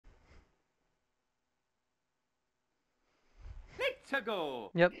to go.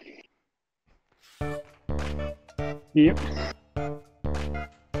 Yep. Yep.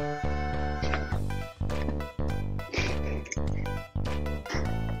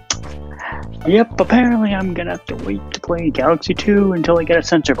 Yep, apparently I'm gonna have to wait to play Galaxy 2 until I get a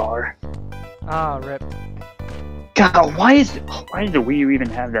sensor bar. Ah, rip. God, why did the Wii U even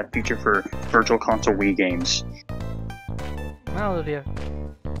have that feature for Virtual Console Wii games? Well, idea.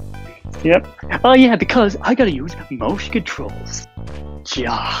 Yep. Oh yeah, because I gotta use motion controls.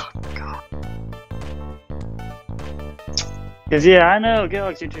 Yeah. God. Cause yeah, I know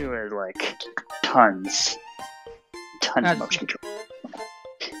Galaxy 2 has like tons of motion control.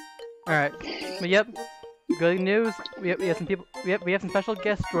 Alright. But yep. Good news. We have some people. We have some special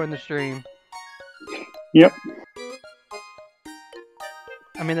guests join the stream. Yep.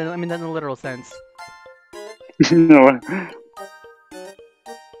 I mean that in the literal sense. No.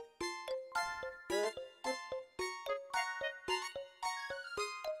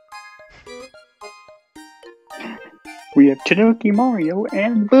 We have Tanuki Mario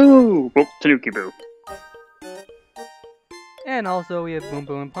and Boo! Well, Tanuki Boo. And also we have Boom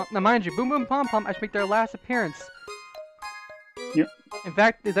Boom and Pom. Now mind you, Boom Boom and Pom Pom actually make their last appearance. Yep. In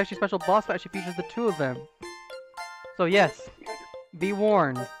fact, there's actually a special boss that actually features the two of them. So yes, be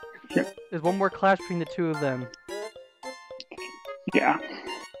warned. Yep. There's one more clash between the two of them. Yeah.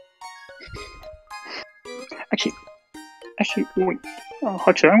 Actually, wait.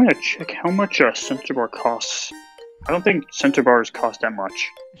 Actually, I'm gonna check how much a sensor bar costs. I don't think sensor bars cost that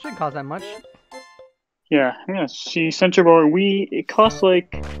much. It shouldn't cost that much. Yeah, I'm gonna see sensor bar Wii. It costs like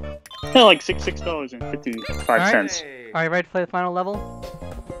 $6.55. Are you ready to play the final level?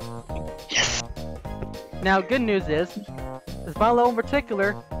 Yes. Now, good news is, this final level in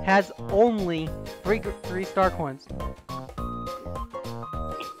particular has only three star coins.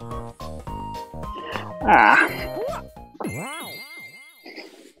 Ah.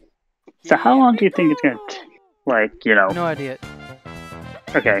 So how long do you think it's gonna No idea.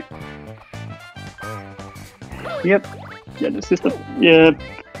 Okay. Yep. Yeah, this is the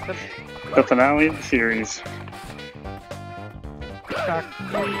finale of the series.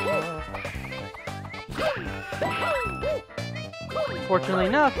 Fortunately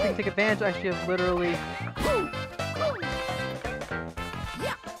enough, we can take advantage actually of literally.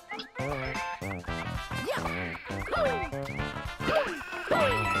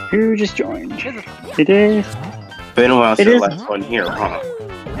 Who just joined? It is. Been a while since is- the last one here, huh?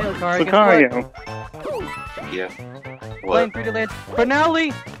 Hey, Lucario, Lucario. Yeah. Playing What? 3d-land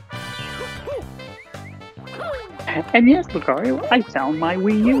finale. And yes, Lucario, I found my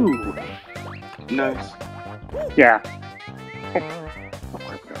Wii U. Nice. Yeah.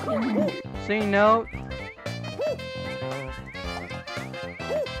 So you know.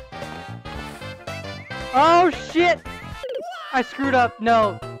 Oh shit! I screwed up.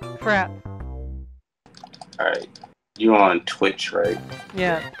 No, crap. Alright. You on Twitch, right?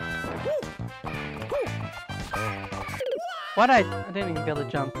 Yeah. Why'd I didn't even be able to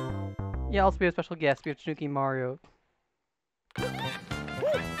jump. Yeah, also we have a special guest. We have Tanuki Mario.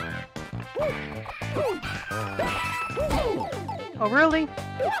 Oh really?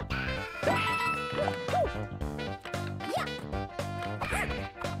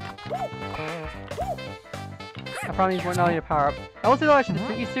 I probably need more knowledge to power up. I will say though, actually, the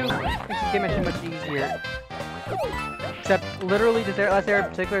Tanuki suit makes this game actually much easier. Except, literally, this last area in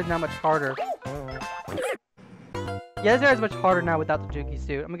particular is now much harder. Yeah, this area is much harder now without the Tanuki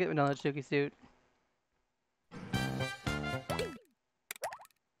suit. I'm gonna get another Tanuki suit.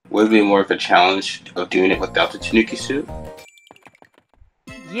 Would it be more of a challenge of doing it without the Tanuki suit?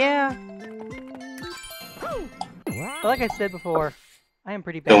 Yeah. But like I said before, I am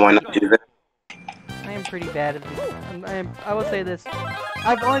pretty bad. So why not do that? I am pretty bad at this. I will say this.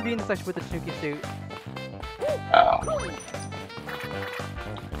 I've only been in this section with the Tanuki suit. Oh.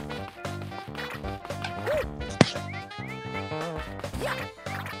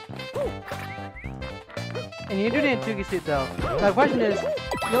 And you do need a Tanuki suit though. Now the question is, you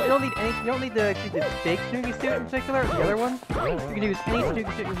don't need any. You don't need the big Tanuki suit in particular. The other one. You can use any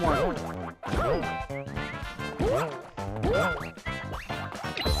Tanuki suit you want.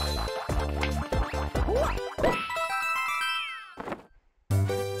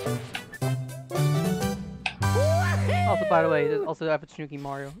 Also, by the way, there's also I have a Tanuki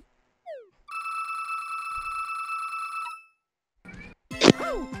Mario.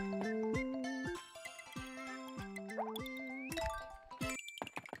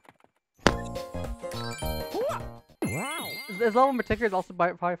 This level in particular is also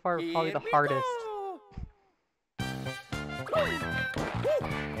by far probably the hardest.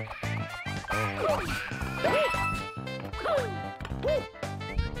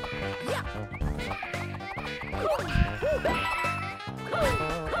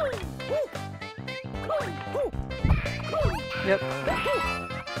 Yep.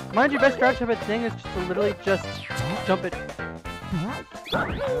 Mind you, best strategy of a thing is just to literally just jump it.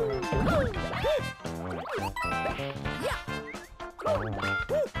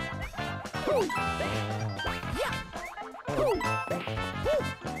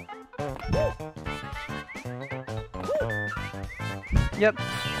 Yep,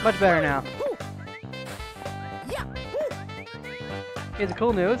 much better now. Here's the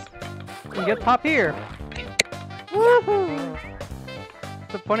cool news. You can get pop here. Woohoo!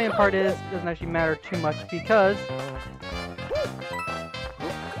 The funny part is, it doesn't actually matter too much because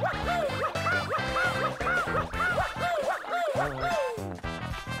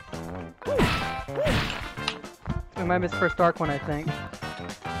we might miss first dark one, I think.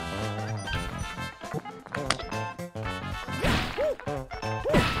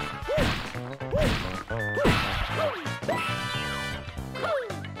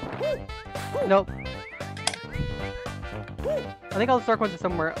 Nope. I think all the dark ones are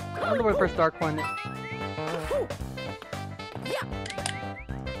somewhere. I don't know where the first dark one is.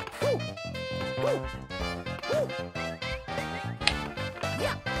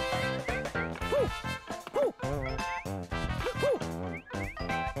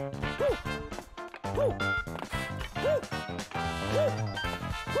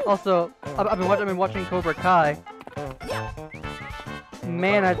 Also, I've been watching Cobra Kai.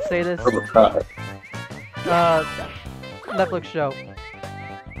 Man, I'd say this. Cobra Kai. Netflix show.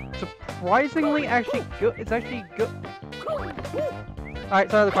 Surprisingly, actually good. It's actually good.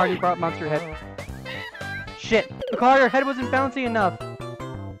 Alright, sorry, the card you brought monster head. Shit! Lucario, your head wasn't bouncy enough!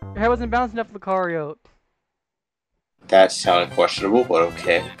 Your head wasn't bouncy enough, Lucario. That sounded questionable, but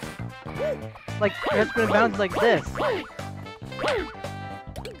okay. Like, your head's been bounced like this.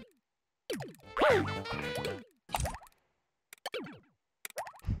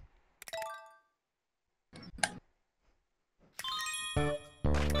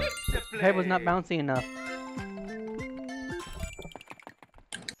 Your head was not bouncy enough.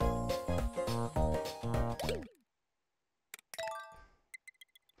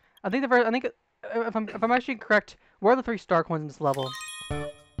 I think if I'm actually correct, where are the 3 Stark ones in this level?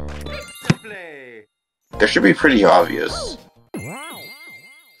 That should be pretty obvious.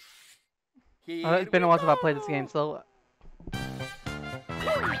 It's been a while since I've played this game, so.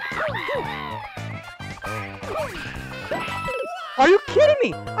 Are you kidding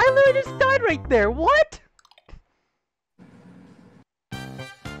me? I literally just died right there. What?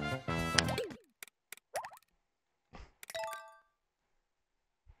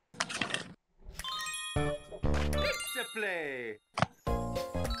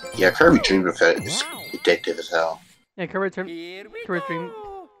 Yeah, Kirby Dream Buffet is addictive as hell. Yeah, Kirby Dream.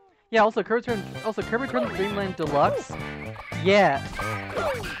 Yeah, also Kirby Return to Dreamland Deluxe. Yeah.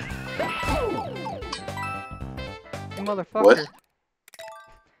 You motherfucker. What?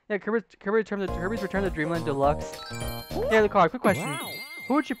 Yeah, Kirby's Return to Dreamland Deluxe. Yeah, the car. Quick question: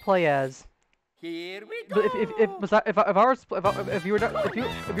 who would you play as? If you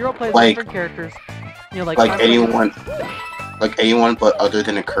were playing Like, different characters, you know, like anyone but other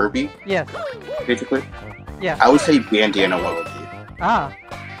than a Kirby. Yes. Basically. Yeah. I would say Bandana Wallaby. Ah.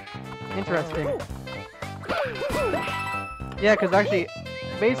 Interesting. Yeah, because actually,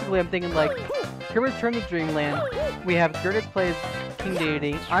 basically, I'm thinking like Kirby's Return to Dreamland. We have Gertis plays King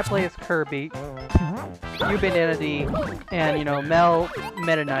Deity. I play as Kirby. You Bandana D, and you know Mel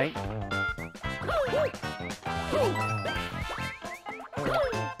Meta Knight.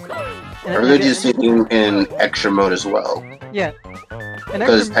 Or they just thinking in extra mode as well. Yeah.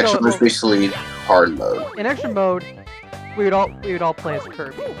 Because extra mode is basically hard mode. In extra mode, we would all play as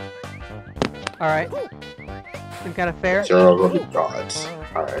Kirby. All right. Seem kind of fair. Zero loaded gods.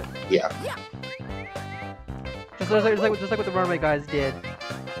 All right. Yeah. Just like what the Runaway guys did.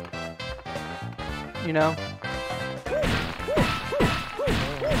 You know.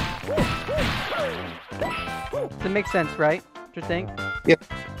 Does it make sense, right? Don't you think? Yep.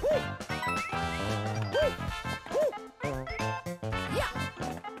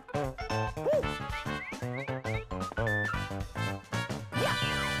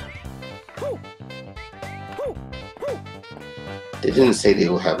 They didn't say they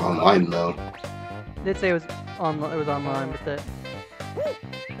would have online though. They did say it was online, but that.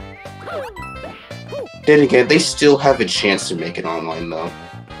 Then again, they still have a chance to make it online though,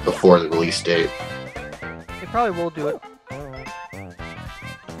 before the release date. They probably will do it.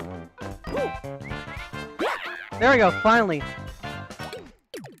 There we go, finally.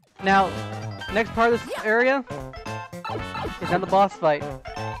 Now, next part of this area is on the boss fight.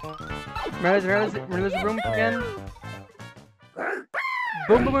 Remember this room again?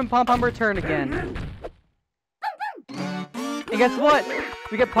 Boom Boom and Pom Pom return again. guess what?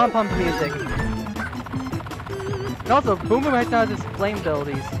 We get Pom Pom's music. And also, Boom Boom has his flame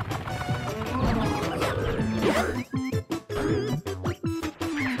abilities.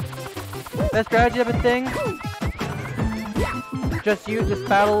 Best strategy of a thing? Just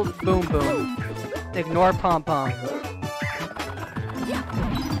battle Boom Boom. Ignore Pom Pom.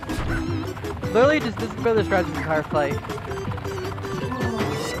 Literally just disappear the strategy the entire fight.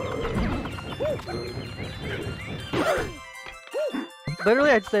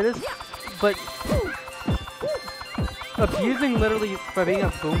 Literally, I'd say this, but abusing literally by being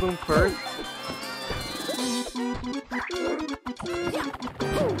a Boom Boom first.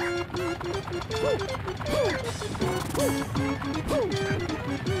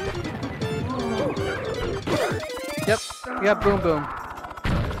 Yep, we got Boom Boom.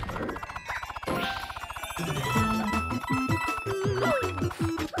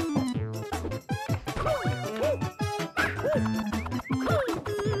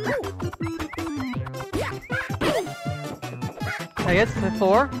 I guess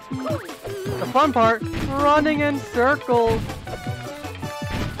before the fun part, running in circles,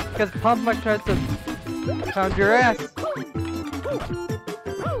 because Pom Pom tries to pound your ass,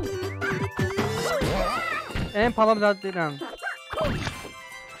 and Pom Pom's not down.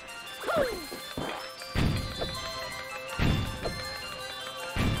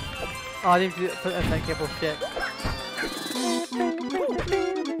 Oh, I didn't put that cable shit.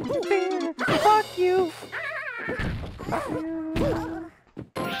 Fuck you! Fuck you!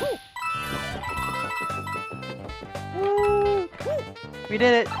 Woo! We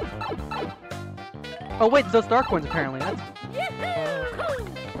did it! Oh wait, those dark ones apparently. That's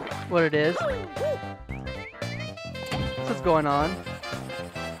what it is. What's going on?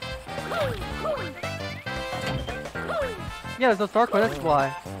 Yeah, there's no dark ones, that's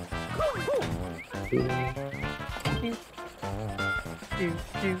why.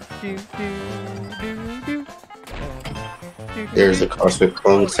 There's a Cosmic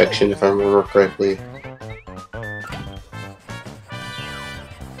Clone section, if I remember correctly.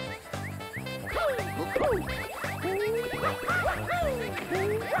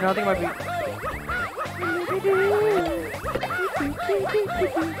 No, I think it might be.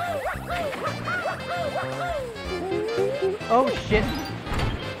 Oh shit!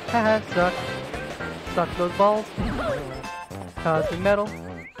 Haha, suck. Suck those balls. Cosmic metal.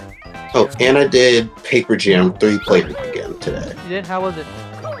 Oh, and I did Paper Jam 3-player again today. You did? How was it?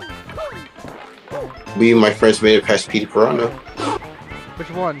 Me and my friends made it past Petey Piranha.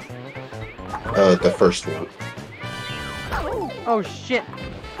 Which one? The first one. Oh shit!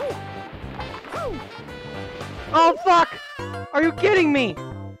 Oh fuck! Are you kidding me?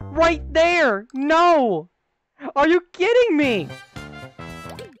 Right there! No! Are you kidding me?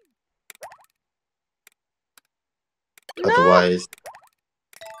 No! Otherwise,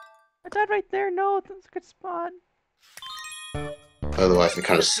 I died right there. No, that's a good spot. I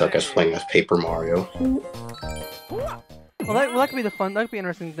kind of suck as playing as Paper Mario. Well, that could be the fun. That could be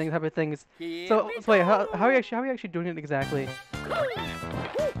interesting thing, type of things. So wait, how are you actually doing it exactly?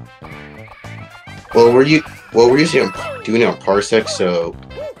 Well, we're using doing it on Parsec, so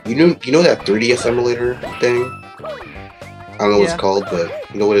you know that 3DS emulator thing. I don't know what it's called, but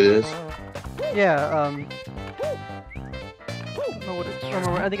you know what it is. Yeah.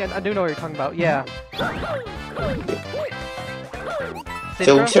 I think I do know what you're talking about. Yeah.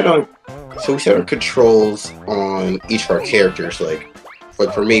 So we set our controls on each of our characters. Like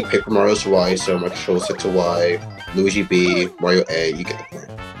for me, Paper Mario's Y, so my controls set to Y. Luigi B, Mario A. You get the point.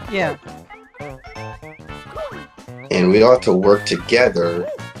 Yeah. And we all have to work together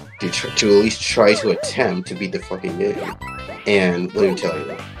to at least try to attempt to beat the fucking game. And let me tell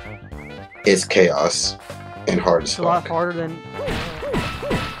you, it's chaos and hard as fuck. It's a lot harder than.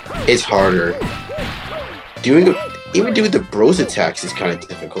 It's harder. Even doing the bros attacks is kind of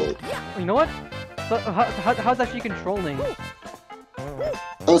difficult. You know what? So, how's actually controlling?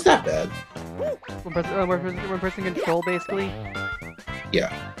 Oh, it's not bad. One person control, basically?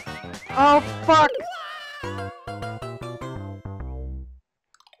 Yeah. Oh, fuck!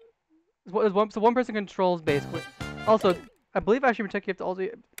 So one person controls, basically. Also, I believe actually Protect you have to also...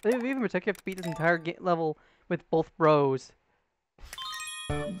 I believe even Protect you have to beat this entire level with both bros.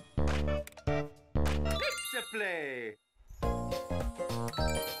 Play.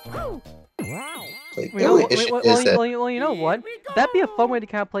 Like, well, you know what? That'd be a fun way to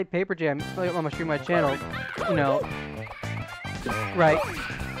kind of play Paper Jam on my stream, my channel. You know. Right.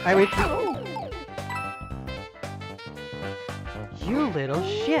 You little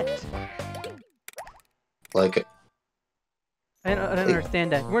shit. Like. I didn't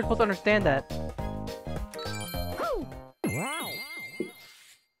understand that. You weren't supposed to understand that.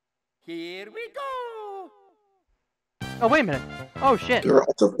 Here we go. Oh, wait a minute. Oh, shit. You're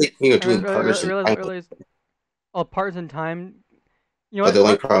also thinking of doing partisan time, Realized. Oh, partisan time. You know but what? the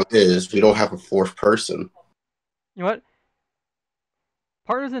only problem is we don't have a fourth person. You know what?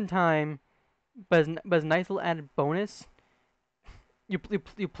 Partisan time, but as a nice little added bonus, you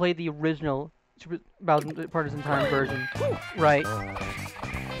play the original Super Partisan Time version, right?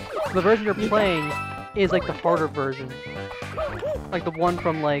 The version you're playing is like the harder version, like the one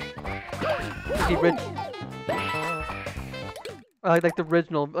from like the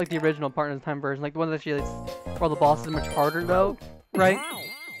original Partisan Time version, like the one that actually where the boss is much harder though, right?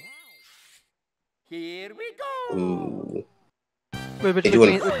 Here we go. Ooh.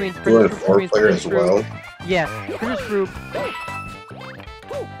 Between Four-player as well. Yeah, Princess Group.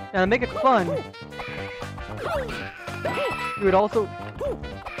 Now to make it fun, we would also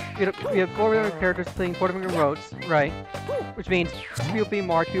we have 4 different characters playing 4 different roles, right? Which means P will be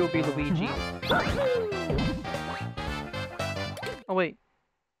Mario, Q will be Luigi. Oh wait,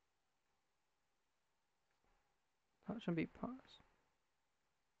 that shouldn't be paused.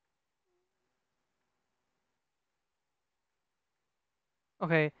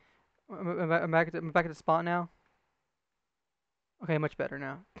 Okay, I'm back at the spot now. Okay, much better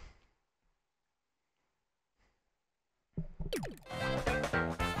now.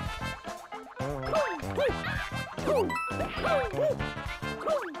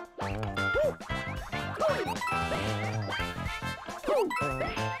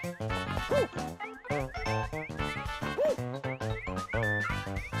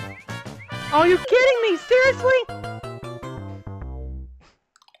 Are you kidding me? Seriously?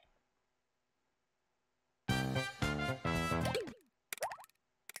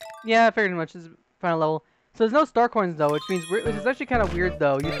 Yeah, I figured much. This is final level. So there's no star coins though, which means which is actually kind of weird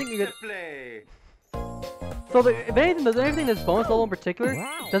though. You think you could. So if anything, this bonus level in particular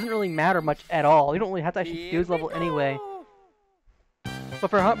doesn't really matter much at all. You don't really have to actually do this level anyway. But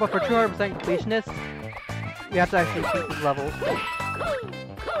for 200% completionists, you have to actually beat this level.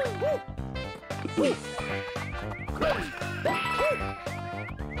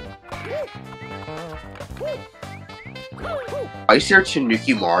 I see our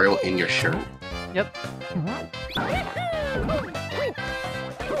Tanuki Mario in your shirt. Yep.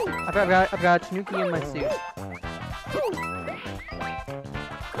 I've got Tanuki in my suit.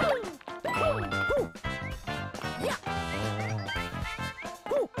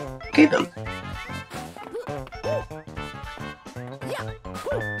 Okay then.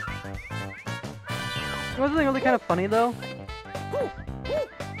 You know something really kind of funny though?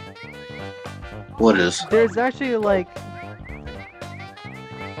 What is? There's actually like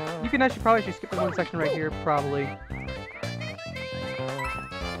you can actually probably skip this one section right here, probably.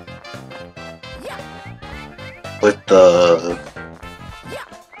 With the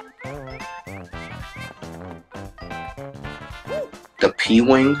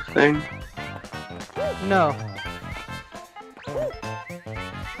P-wing thing? No.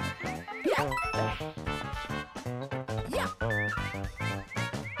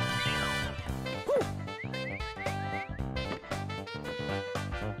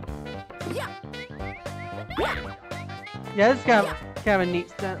 Yeah, this is kind of a neat.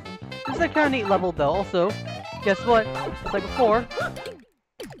 This is a kind of neat level though. Also, guess what? Just like before,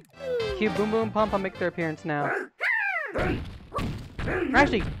 Cube, Boom Boom, Pom Pom make their appearance now.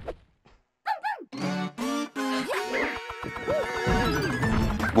 Actually,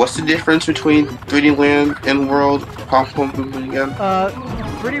 What's the difference between 3D Land and World? Pom Pom Boom Boom again?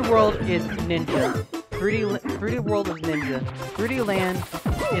 3D World is ninja. 3D World is ninja. 3D Land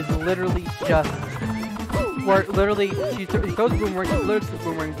is literally just where literally she throws boomerang, literally the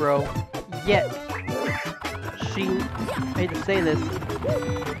boomerang, bro. Yet she, I hate to say this,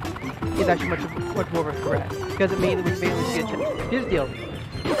 is actually much more of a threat because it mainly she gets hit. Here's the deal.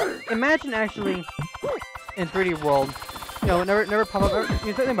 Imagine actually in 3D World, you know, never pop up.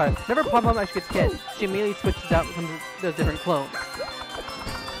 You think about it. Never pop up actually gets hit. She immediately switches out from those different clones.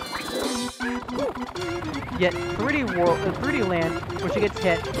 Yet 3D Land, when she gets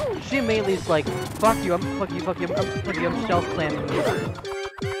hit, she immediately is like, "Fuck you! Fuck you! I'm shell slamming you."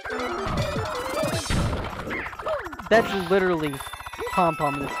 That's literally Pom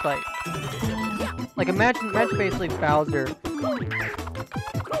Pom in this fight. Like imagine basically Bowser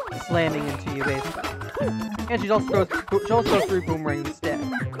slamming into you basically, and she also throws 3 boomerangs instead.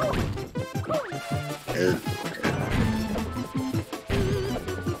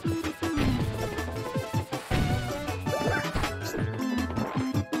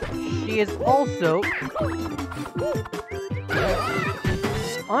 She is also,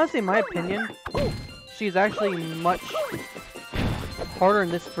 honestly, in my opinion, she's actually much harder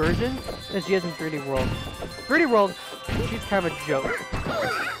in this version than she is in 3D World. 3D World, she's kind of a joke.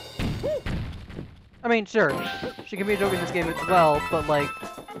 I mean, sure, she can be a joke in this game as well, but like,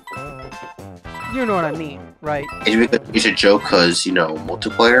 you know what I mean, right? Is it a joke because, you know,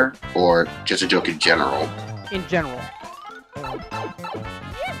 multiplayer, or just a joke in general? In general.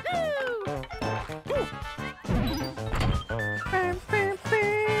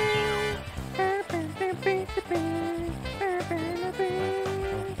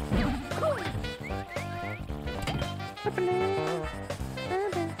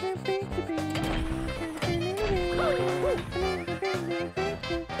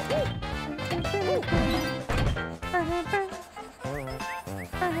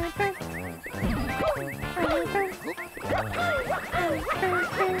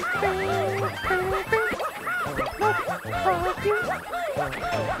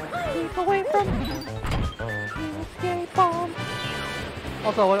 Keep away from escape bomb.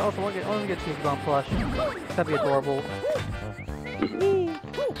 Also, I want to get Sneaky Bomb plush. That'd be adorable.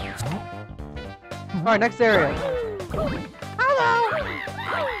 Alright, next area. Hello!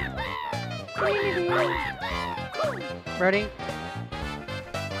 Ready?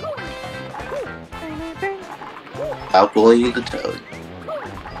 Out bullying the toad.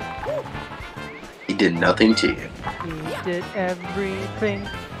 He did nothing to you. He did everything.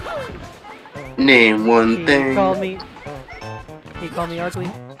 Name one He thing. called me ugly.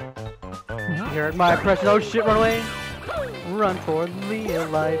 He heard my precious. Oh shit! Run away! Run for real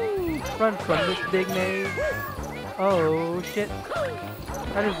life. Run from this big maze. Oh shit!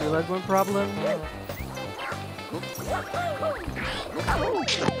 I just realized one problem.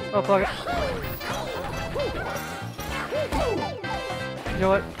 Oh fuck it! You know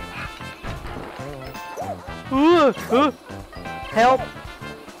what? Help!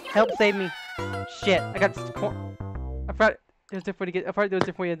 Help save me! Shit! I got. I forgot. It was different to get. I thought there was a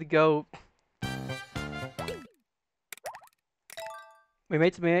different way you had to go. We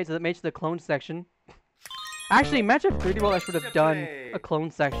made it to the clone section. Actually, imagine if 3D World I should have done a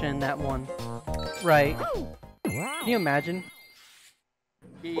clone section in that one. Right. Can you imagine?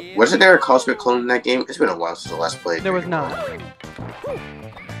 Wasn't there a cosmic clone in that game? It's been a while since the last played. There was not.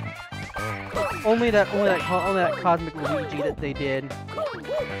 Only that cosmic Luigi that they did.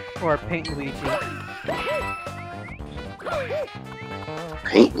 Or Paint Luigi.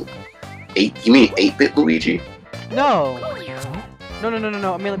 Paint? You mean 8-bit Luigi? No!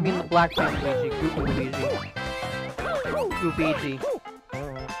 No. I mean the black paint Luigi. Goopy Luigi. Goopigi.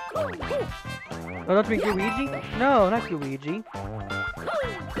 Oh, don't mean Gooigi? No, not Gooigi.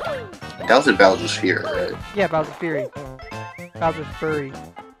 That was in Bowser's Fury, right? Yeah, Bowser's Fury. Bowser's Furry.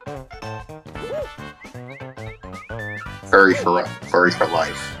 Furry for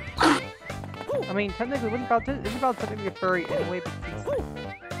life. I mean, technically, isn't Bowser technically a furry anyway, but he's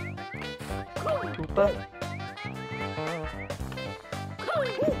Koopa?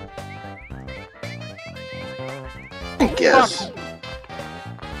 I guess.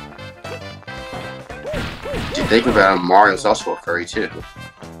 Dude, think about it, Mario's also a furry too.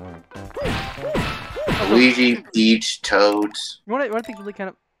 Luigi, Peach, Toads. You know what I think really kind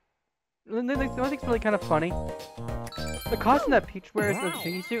of... One thing's really kind of funny. The costume that Peach wears as a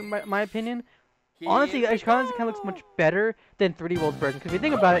Shingy suit, in my opinion, honestly, it kind of looks much better than 3D World's version. Because if you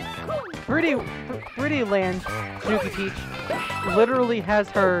think about it, 3D Land Tanuki Peach literally has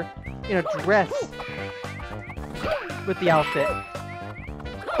her in a dress with the outfit.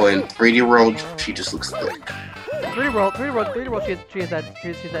 Well, in 3D World, she just looks thick. 3D World, she has that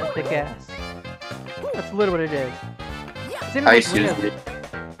thick ass. That's literally what it is. Same Hi, with Susie.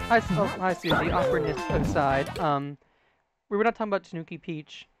 Hi, Susie. Awkwardness aside, we were not talking about Tanuki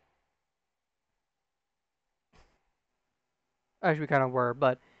Peach. Actually, we kind of were,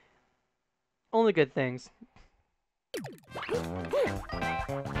 but only good things. I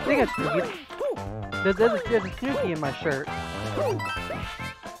think it's Tanuki. There's a Tanuki in my shirt.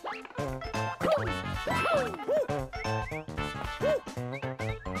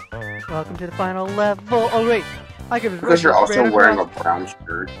 Welcome to the final level. Oh wait, I could. Because you're also wearing a brown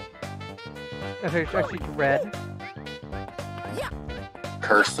shirt. Actually, it's red.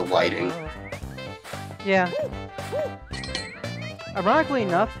 Curse the lighting. Yeah. Ironically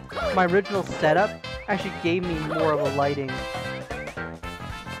enough, my original setup actually gave me more of a lighting.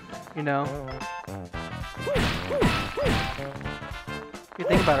 You know? If you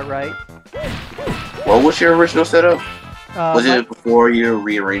think about it, right? What was your original setup? Was it it before you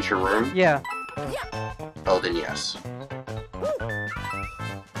rearranged your room? Yeah. Oh, then yes.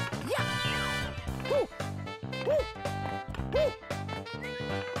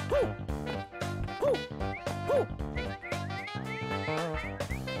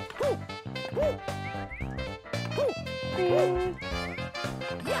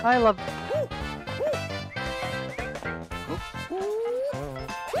 I love.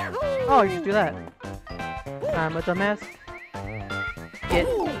 Oh, you just do that. I'm a dumbass. Get.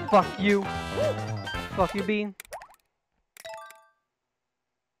 Fuck you. Fuck you, Bean.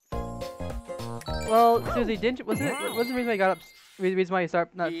 Well, Susie, wasn't the reason why you got up? The reason why you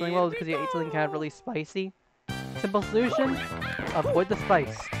started not feeling well was because you ate something kind of really spicy? Simple solution: avoid the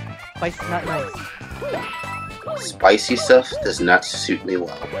spice. Spice is not nice. Spicy stuff does not suit me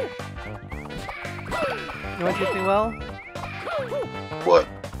well. You know what suits me well? What?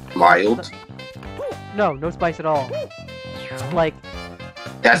 Mild? No, no spice at all. Like,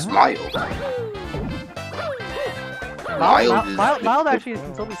 That's mild. mild actually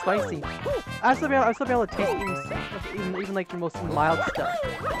can still be spicy. I still be able to taste even like the most mild stuff.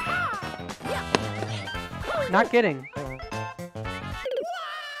 Not kidding.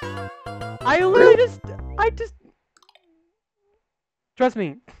 I just trust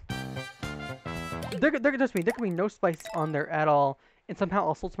me. There can be no spice on there at all, and somehow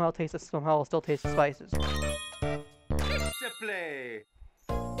I'll still smell taste it. Somehow I'll still taste the spices.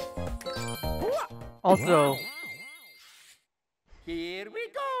 Also, Here we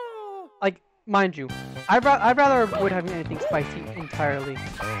go. like, mind you, I'd rather avoid having anything spicy entirely.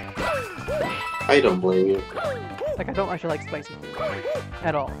 I don't blame you. Like, I don't actually like spicy food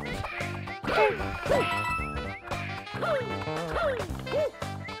at all.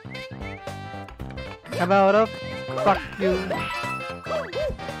 How about a fuck you?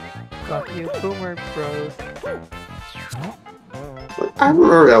 Fuck you, boomer bros. I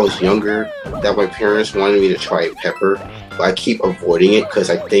remember when I was younger that my parents wanted me to try pepper, but I keep avoiding it because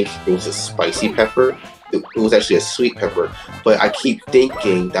I think it was a spicy pepper. It was actually a sweet pepper, but I keep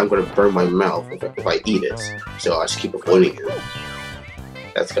thinking that I'm going to burn my mouth if I eat it, so I just keep avoiding it.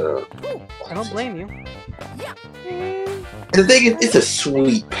 That's gonna... I don't blame you. The thing is, it's a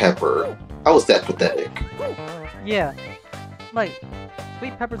sweet pepper. How is that pathetic? Yeah. Like,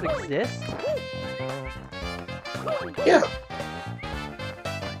 sweet peppers exist? Yeah.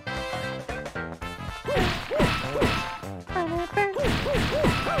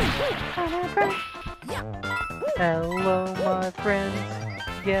 Hello, my friends.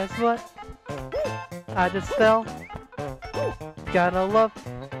 Guess what? I just fell. Gotta love.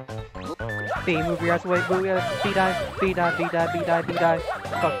 B, move your ass away. Boo, B die. B die, B die, B die, B die.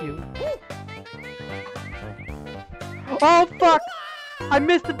 Fuck you. Oh, fuck! I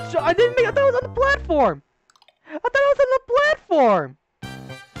missed the I didn't make I thought it was on the platform! I thought it was on the platform!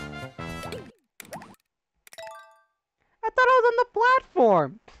 I thought I was on the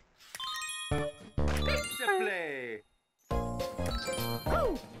platform!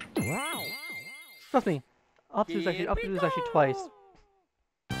 Trust me, I'll have to do this actually twice.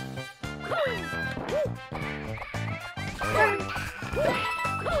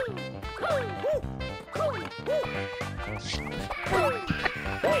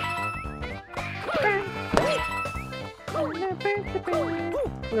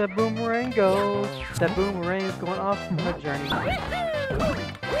 Where that boomerang goes, that boomerang is going off on a journey.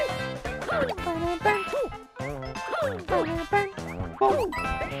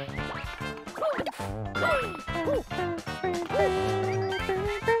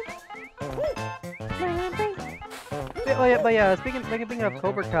 But yeah, speaking of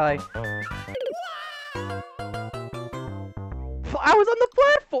Cobra Kai, I was on the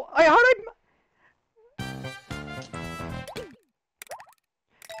platform.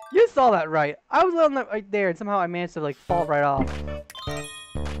 You saw that right? I was on that right there, and somehow I managed to like fall right off.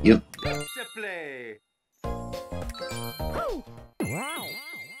 Yep. Wow.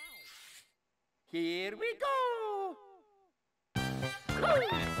 Here we go.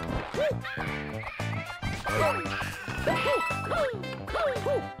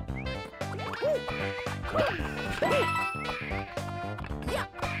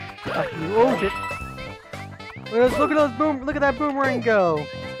 Oh shit! Look at that boomerang go!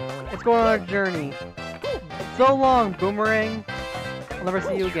 It's going on a journey. So long, boomerang. I'll never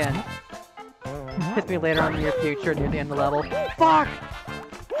see you again. Hit me later on in your future near the end of the level. Fuck!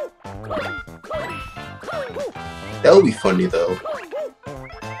 That would be funny though.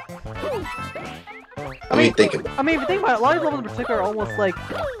 I mean, if you think about it, a lot of these levels in particular are almost like...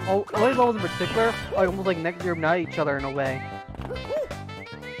 a lot of these levels in particular are almost like next to not each other in a way.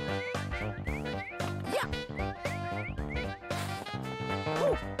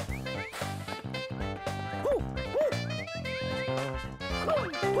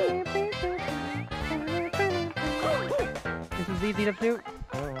 This is easy to do.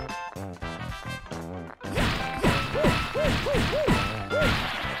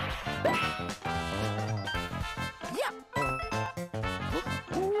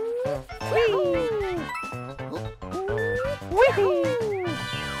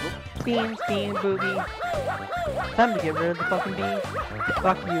 Beans, bean, booby. Time to get rid of the fucking beans.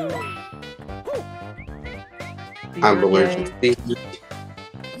 Fuck you. These I'm are allergic to gay. bees.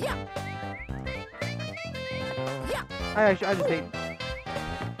 I just hate.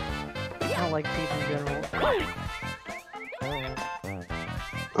 I don't like bees in general.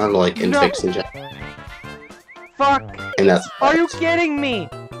 I don't like insects in general. Fuck! And that's Are you kidding me?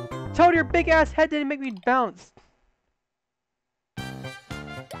 Toad, your big ass head didn't make me bounce.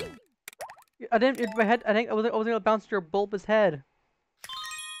 I didn't. My head. I think I wasn't able to bounce your bulbous head.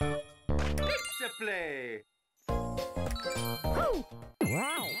 Pizza play.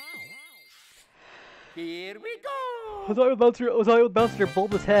 Here we go. I was able to bounce your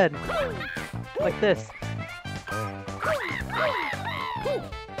bulbous head, like this.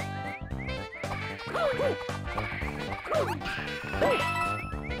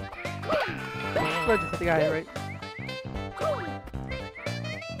 I just hit the guy right.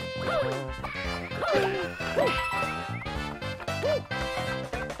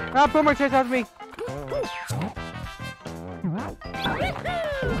 Ah, Boomer chased after me.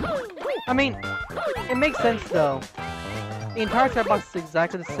 I mean, it makes sense though. The entire chat box is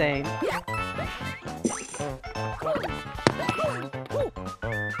exactly the same.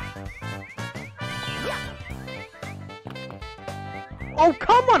 Oh,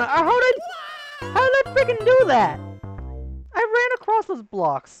 come on! How did I freaking do that? I ran across those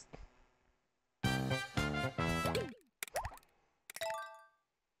blocks.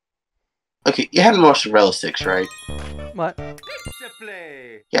 Okay, you had mozzarella sticks, right? What? Pizza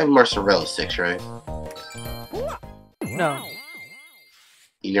play. You had mozzarella sticks, right? No.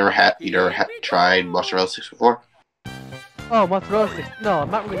 You never had tried mozzarella sticks before? Oh, mozzarella sticks. No,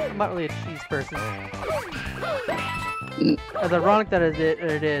 I'm not really a cheese person. As ironic that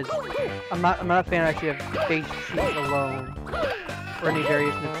it is, I'm not a fan actually of base cheese alone, or any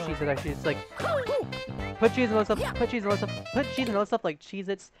variation of cheese that actually is like put cheese and other stuff, put cheese and other stuff like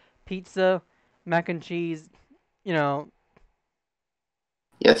Cheez-Its, pizza, mac and cheese, you know.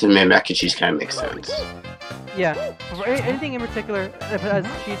 Yeah, to me, mac and cheese kind of makes sense. Yeah, for anything in particular, if it has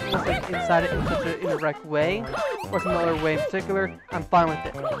cheese almost like inside it in such an indirect way, or some other way in particular, I'm fine with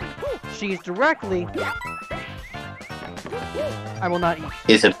it. Cheese directly, I will not eat.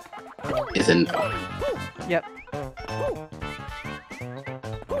 Is a no. Yep.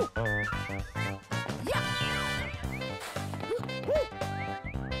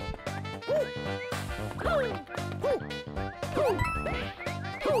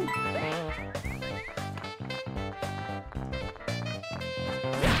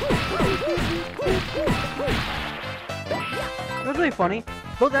 That's really funny.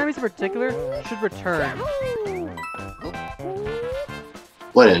 Those enemies in particular should return.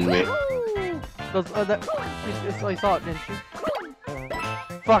 What enemy? Those you saw it, didn't you?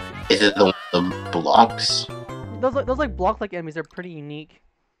 Fuck. Is it the blocks? Those like block-like enemies are pretty unique.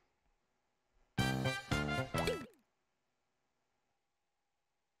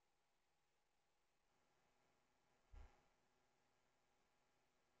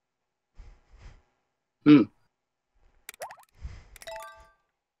 Hmm.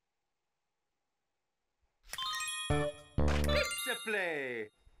 Pizza play.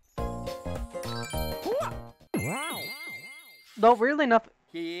 Though weirdly enough,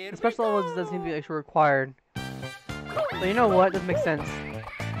 Here the special levels doesn't seem to be actually required. So you know what? It doesn't make sense.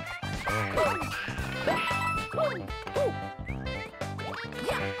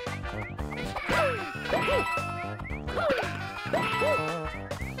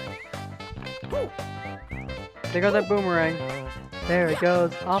 There goes that boomerang. There it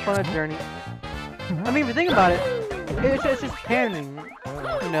goes, off on a journey. I mean, if you think about it, it's just panning,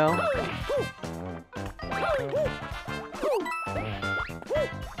 you know?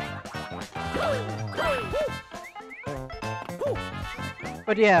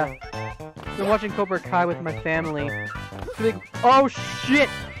 But yeah, been watching Cobra Kai with my family. Like, oh shit!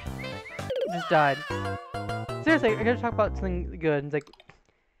 Just died. Seriously, I gotta talk about something good. It's like,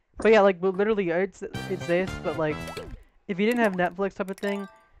 but yeah, like, but literally, it's this. But like, if you didn't have Netflix type of thing,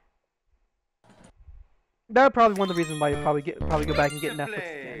 that would probably be one of the reasons why you probably go back and get Netflix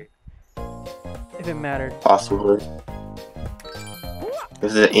again, if it mattered. Possibly.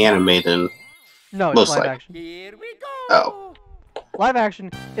 Is it anime then? No, it's Most live likely. action. Here we go. Oh. Live action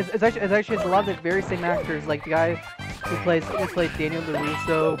is actually has a lot of the very same actors, like the guy who plays Daniel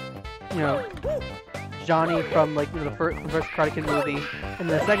LaRusso, you know, Johnny from like the first Karate Kid movie, and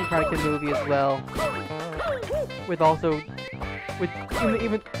the second Karate Kid movie as well. With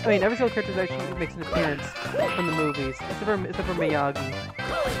even I mean every single character that actually makes an appearance from the movies, except for Miyagi,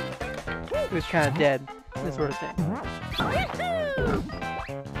 who's kind of dead, this sort of thing.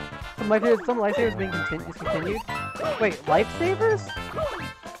 So some lifesavers being discontinued. Wait, lifesavers?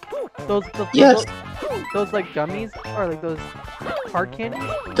 Yes. Those like gummies or like those hard candies?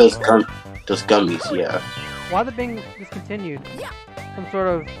 Those gummies, yeah. Why are they being discontinued? Some sort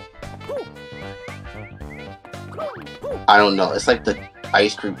of... I don't know. It's like the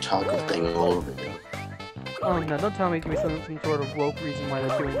ice cream taco thing all over again. Oh no, don't tell me it's gonna be some sort of woke reason why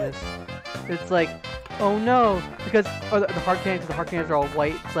they're doing this. It's like, oh no, because the hard candies are all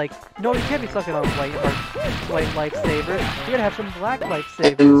white. It's like, no, you can't be sucking on white lifesavers. You gotta have some black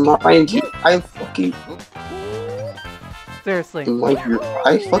lifesavers. And mind you, I fucking... Seriously.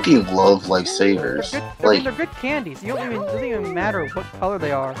 I fucking love lifesavers. They're good candies. It doesn't even matter what color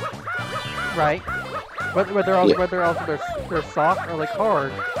they are, right? Whether they're soft or like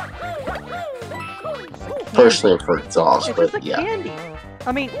hard. Personally, I prefer soft, It's but just a yeah. candy.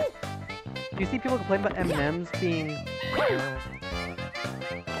 I mean, do you see people complain about M&Ms being,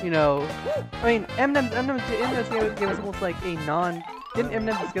 you know, I mean, M&Ms gave us almost like a didn't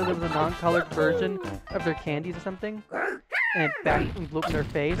M&Ms just give us a non-colored version of their candies or something? And it back and blew up in their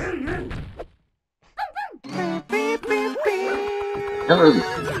face?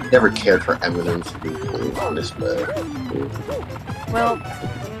 Never cared for M&M's to be completely honest, but... Well...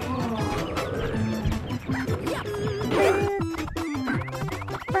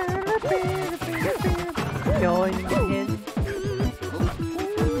 Going in.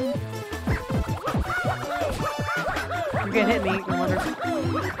 You can't hit me, no wonder.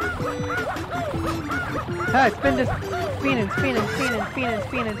 Ah, spinning.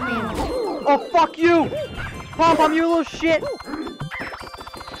 Oh, fuck you! Pom-pom, you little shit!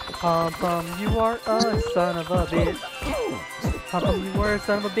 Pom-pom, you are a son of a bitch. Pom-pom, you are a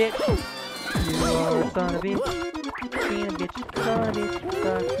son of a bitch. You are a son of a bitch. Being a bitch, son of a bitch,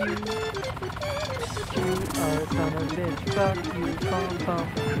 fuck you. You are a son of a bitch, fuck you, pom-pom.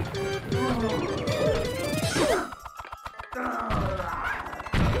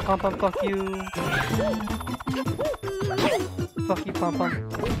 Pom-pom, fuck you. Fuck you, pom-pom.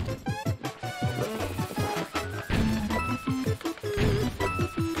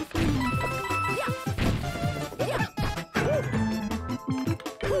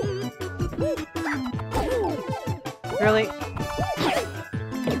 Really?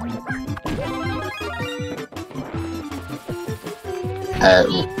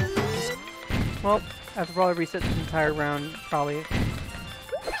 Well, I have to probably reset this entire round, probably.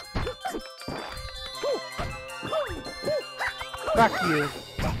 Back to you.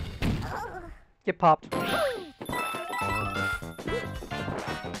 Get popped.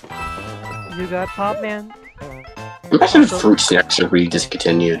 You got popped, man? Imagine fruit snacks are really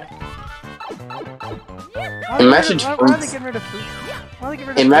discontinued. Imagine why are they getting rid of fruit? Why are they getting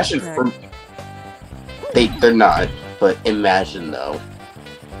rid of Imagine fruit fruit... They're not, but imagine though.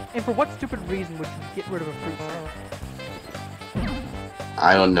 And for what stupid reason would you get rid of a fruit snack?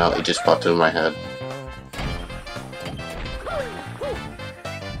 I don't know, it just popped into my head.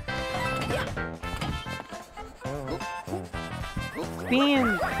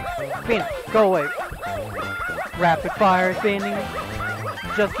 Spin! Spin! Go away! Rapid fire spinning!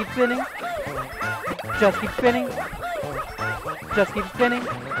 Just keep spinning! Just keep spinning! Just keep spinning!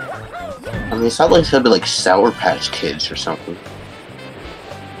 I mean, it's not like something like Sour Patch Kids or something.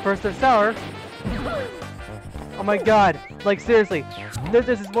 First they're sour. Oh my god! Like seriously,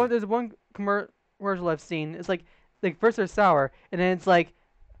 there's one commercial I've seen. It's like first they're sour, and then it's like,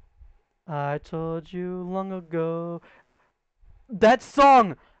 I told you long ago. That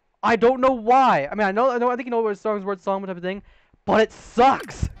song, I don't know why. I mean, I think you know what song type of thing, but it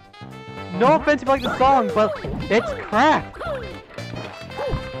sucks. No offense if you like the song, but it's crap.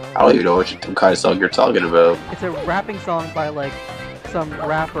 I don't even know what kind of song you're talking about. It's a rapping song by like some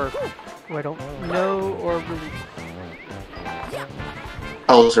rapper who I don't know or really.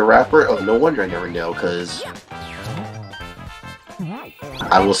 Oh, it's a rapper? Oh, no wonder I never know, because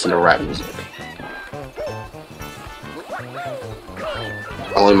I listen to rap music.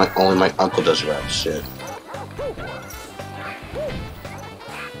 Only my uncle does rap shit.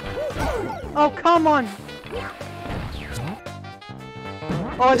 Oh, come on!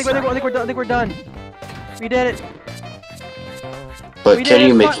 Oh, I think we're done. We did it. But we can did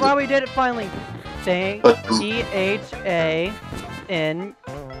you it. make Wow, we did it finally. Thank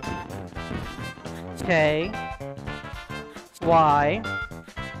THANK Y.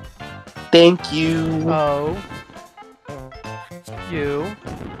 Thank you. O. U.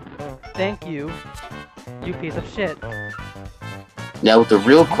 Thank you. You piece of shit. Now, the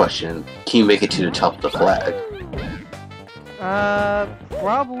real question, can you make it to the top of the flag?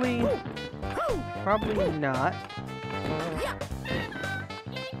 Probably not.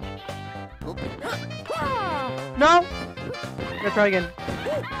 No! Let's try again.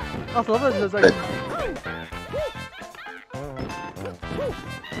 Also, love this like...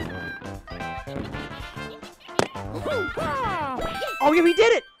 Oh yeah, we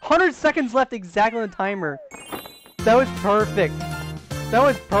did it! 100 seconds left exactly on the timer. That was perfect. That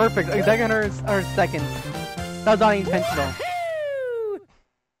was perfect. Exactly 100 seconds. That was not intentional.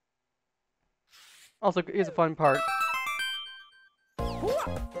 Also, here's a fun part.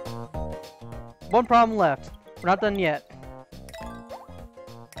 One problem left. We're not done yet.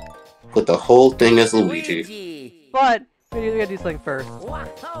 Put the whole thing as Luigi. But we gotta do something first.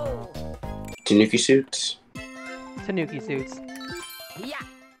 Tanuki suits. Tanuki suits.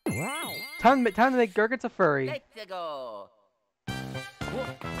 Time to make Gurgit's a furry.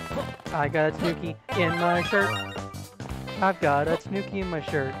 I got a Tanuki in my shirt. I've got a Tanuki in my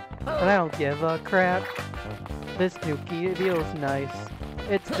shirt, but I don't give a crap. This Tanuki feels nice.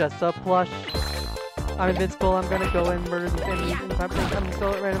 It's just a plush. I'm invincible. I'm gonna go and murder these enemies. And I'm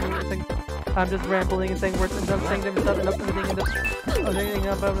so randomly saying, I'm just rambling and saying words and I'm saying different stuff and everything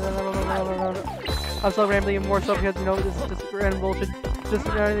and I'm so rambling and more so because you know this is just random bullshit. Just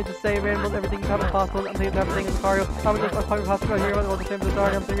randomly to say random everything top possible. I'm thinking everything in the car. I'm just talking possible here about the same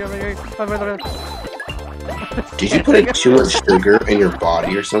sorry. I'm thinking over here. Did you put in too much sugar in your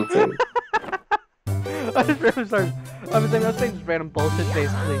body or something? I just randomly started. I'm saying just random bullshit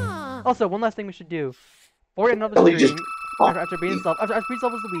basically. Also, one last thing we should do. Before we end another stream, after beating yourself, after beating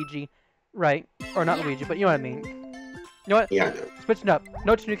yourself as Luigi, right? Or not Luigi, but you know what I mean. You know what? Yeah, I know. Switching up.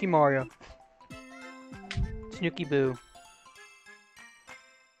 No Tanuki Mario. Tanuki Boo.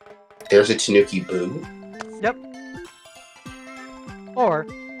 There's a Tanuki Boo. Yep. Or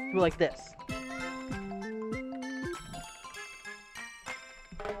do it like this.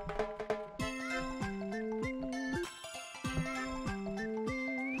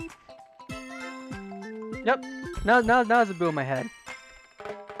 Yep. Now there's a boo in my head.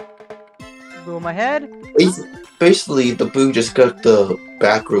 Boo in my head. Basically, the Boo just got the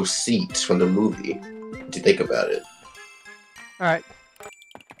back row seats from the movie. If you think about it. Alright.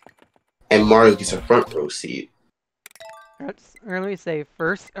 And Mario gets a front row seat. Let me say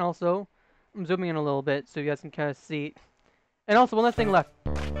first, and also, I'm zooming in a little bit so you guys can kind of see. And also, one last thing left.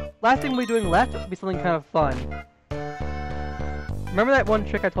 Last thing we'll be doing left will be something kind of fun. Remember that one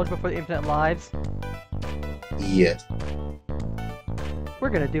trick I told you before, the infinite lives? Yes.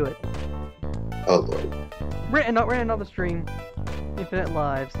 We're gonna do it. Oh lord. We're in another stream. Infinite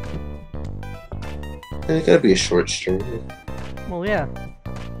lives. And it's gotta be a short stream. Well, yeah.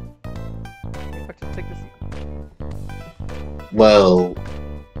 Let's take this. Well,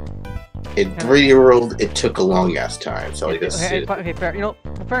 in 3D World, it took a long ass time, so I guess. Okay, fair. You know,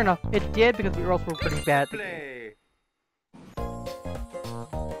 fair enough. It did because we were also pretty bad at the game.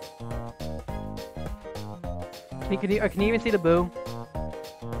 Can you even see the boo?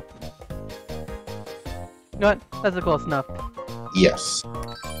 You know what? That's close enough. Yes.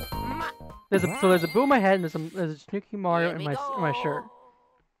 There's a boo in my head and there's a Tanuki Mario in my shirt.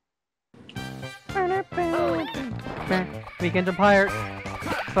 Weekend of Pirate.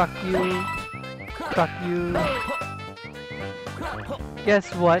 Fuck you. Fuck you.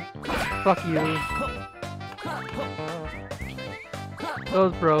 Guess what? Fuck you.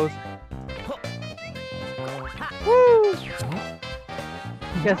 Those bros. Woo!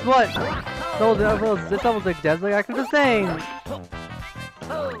 Guess what? This almost like Deadly Act of the same.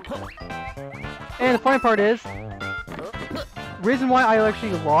 And the funny part is, reason why I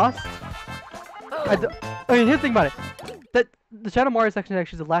actually lost. I mean, here's the thing about it. That the Shadow Mario section is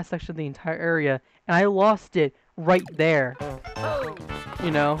actually the last section of the entire area, and I lost it right there. You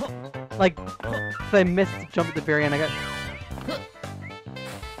know, like, so I missed the jump at the very end. I got.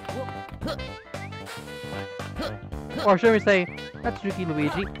 Or should we say, not Tanuki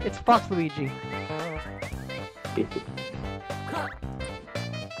Luigi, it's Fox Luigi.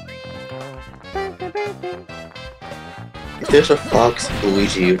 If there's a Fox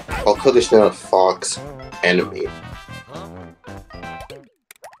Luigi, how come there's not a Fox enemy?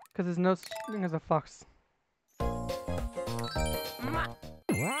 Because there's no such thing as a fox.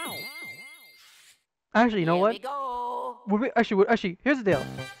 Actually, you know what? Actually, here's the deal.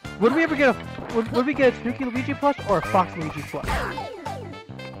 Would we ever get a would we get a Tanuki Luigi plush or a Fox Luigi plush?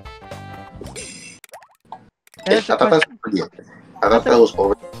 I thought that was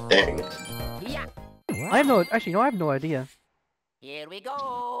already a thing. I have no actually no, I have no idea. Here we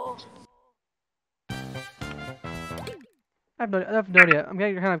go. I have no idea. I'm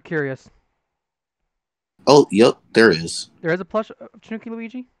getting kind of curious. Oh, yep, there is. There is a plush of Tanuki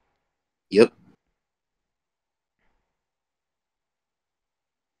Luigi? Yep.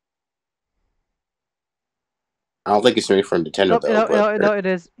 don't think it's made for Nintendo Nope, though. no, But no, it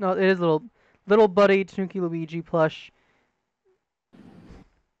is. No, it is little buddy Tanuki Luigi plush.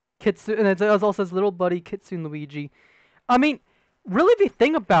 Kitsu, and it also says little buddy Kitsune Luigi. I mean, really, if you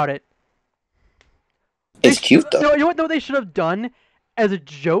think about it, it's cute though. No, you know what? No, they should have done as a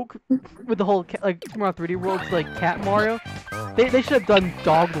joke with the whole like Super Mario 3D World's like Cat Mario. They should have done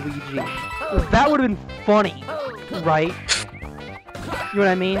Dog Luigi. That would have been funny, right? You know what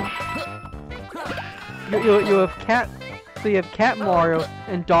I mean? You have cat, so you have Cat Mario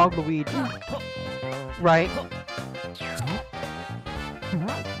and Dog Luigi, right?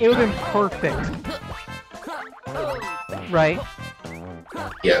 It would have been perfect, right?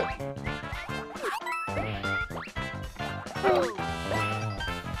 Yeah.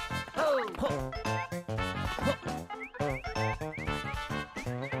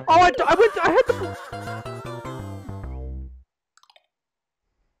 Oh, I had the.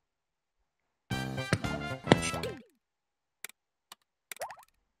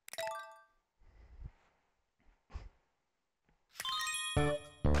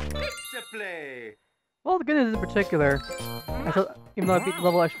 Pizza play. Well, the good news in particular, even though I beat the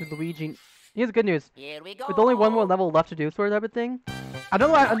level actually with Luigi, here's the good news. Here we go. With only one more level left to do, sort of type of thing. I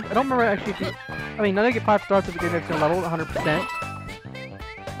don't remember actually if you. I mean, none of you get 5 stars if you get next to level 100%.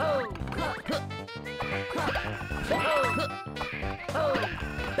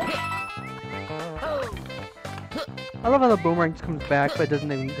 I love how the boomerang just comes back, but it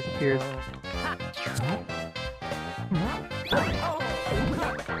doesn't even disappears.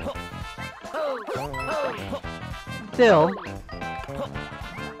 Still.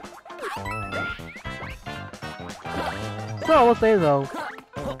 So I will say though,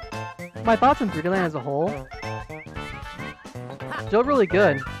 my thoughts on 3D-land as a whole, still really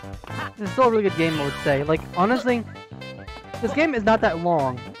good. It's still a really good game, I would say. Like, honestly, this game is not that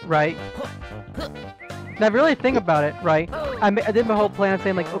long, right? Now, if you really think about it, right, I did my whole plan of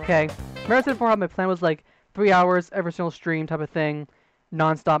saying, like, okay, remember I said before how my plan was, like, 3 hours every single stream type of thing,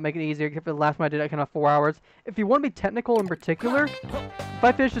 non-stop, make it easier, except for the last one I did, I kind of 4 hours. If you want to be technical in particular, if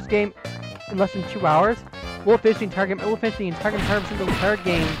I finish this game in less than 2 hours, we'll finish the entire game, entire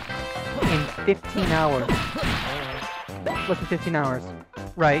game in 15 hours. Less than 15 hours,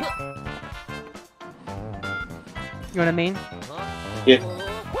 right? You know what I mean? Yeah.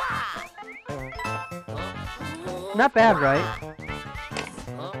 Not bad, right?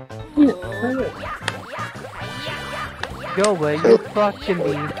 Go away, you fucking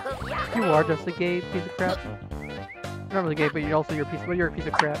me. You are just a gay piece of crap. You're not really gay, but you're also a piece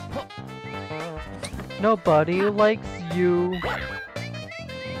of crap. Nobody likes you.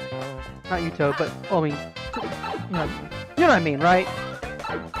 Not you, Toad, but I mean, you know what I mean, right?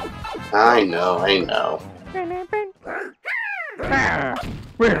 I know.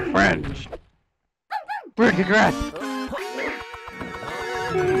 We're friends. We're good grass.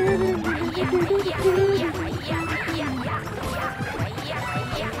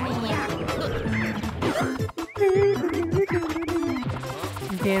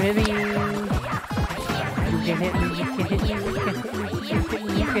 You can hit me. You can hit me. You can hit me. You can hit me.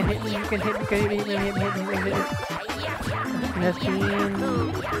 You can hit me. You can hit me. You can hit me. You can hit me. You can hit me.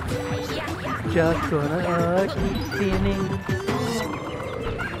 Just gonna keep spinning.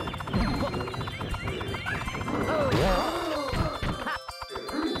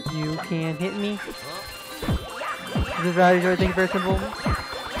 You can't hit me. This is everything very simple.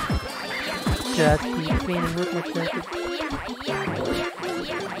 Just keep spinning with my circuit.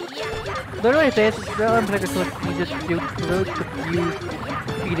 Literally, this is the unpredictable so you just do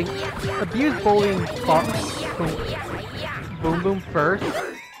really abuse bullying boom boom first,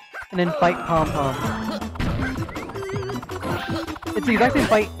 and then fight pom pom. It's the exact same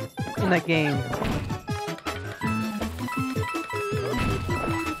fight in that game.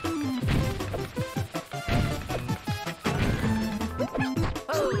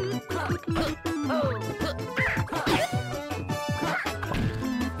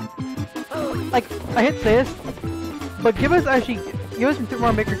 Like, I hate to say this, but give us from Super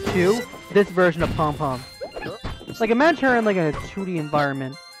Mario Maker 2 this version of Pom Pom. Like, imagine her in like a 2D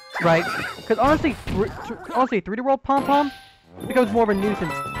environment, right? Because honestly, 3D World Pom Pom becomes more of a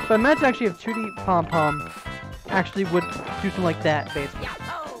nuisance. But imagine actually if 2D Pom Pom actually would do something like that, basically,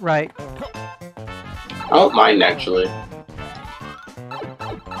 right? I don't mind actually.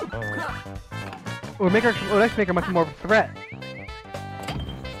 It would actually make her much more of a threat.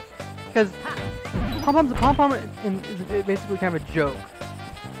 Because Pom Pom is basically kind of a joke.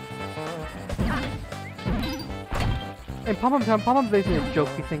 And Pom Pom's basically a joke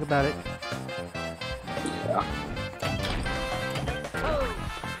if you think about it. Yeah.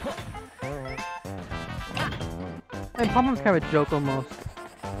 Pom-Pom's kind of a joke almost.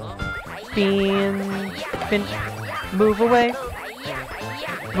 Spin. Move away.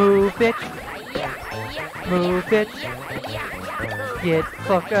 Move, bitch. Move, bitch. Get the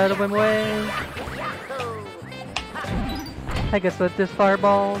fuck out of my way. I guess with this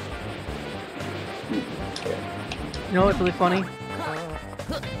fireball. You know what's really funny?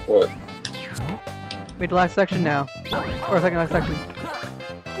 What? Wait, the last section now. Or second last section.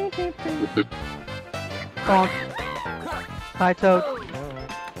 Bonk. Hi, Toad.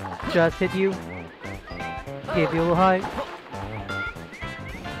 Just hit you. Gave you a little height.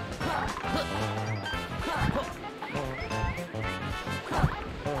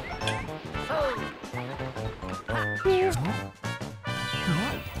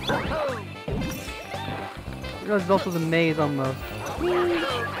 There's also the maze almost.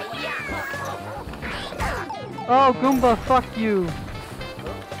 Oh, Goomba, fuck you!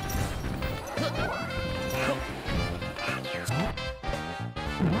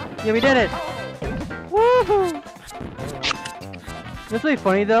 Yeah, we did it! Woohoo! That's really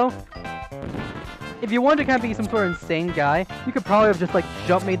funny though. If you wanted to kind of be some sort of insane guy, you could probably have just like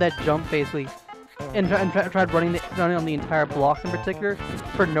made that jump basically, and tried running on the entire blocks in particular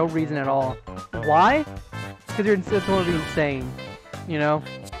for no reason at all. Why? Because you're just want to be insane, you know?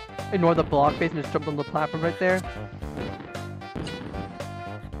 Ignore the block base and just jump on the platform right there.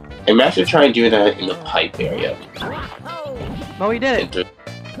 Imagine trying to do that in the pipe area. Well, we did it.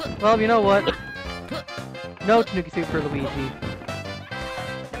 Well, you know what? No Tanuki suit for Luigi.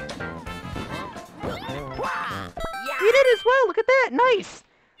 We did as well. Look at that. Nice.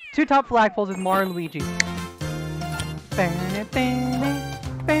 2 top flagpoles with Mario and Luigi.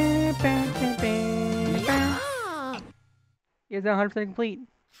 Is that 100% complete?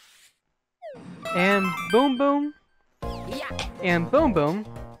 And Boom Boom, and Boom Boom,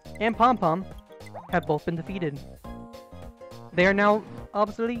 and Pom Pom have both been defeated. They are now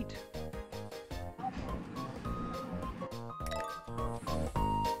obsolete.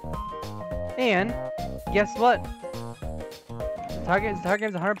 And guess what? The target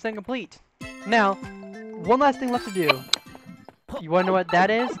is 100% complete. Now, one last thing left to do. You wanna know what that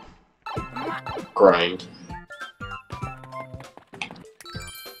is? Grind.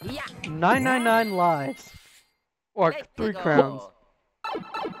 999 lives. Or 3 crowns.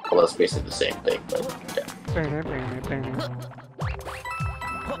 Well, that's basically the same thing, but yeah.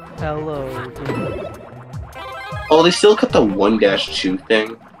 Hello. Oh, they still cut the 1-2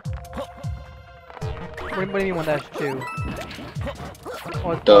 thing? What do you mean 1-2?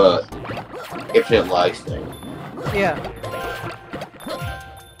 Oh, The infinite lives thing. yeah.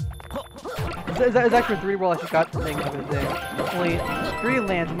 It's actually 3 roll I just got the thing the other day. Only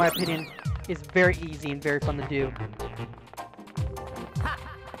 3D-land, in my opinion, is very easy and very fun to do.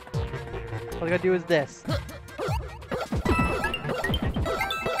 All I gotta do is this.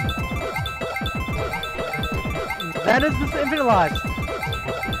 That is the infinite lives.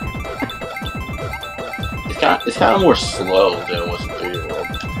 It's kind of more slow than it was in 3D World.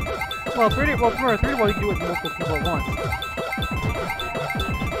 Well, for a 3D roll, you can do it with multiple people at once.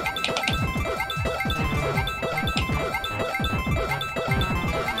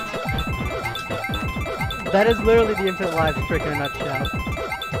 That is literally the infinite lives trick in a nutshell.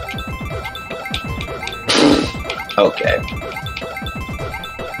 Okay.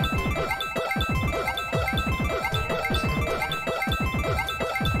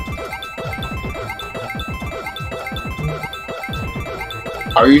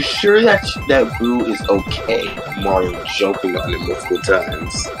 Are you sure that Boo is okay? Mario jumping on it multiple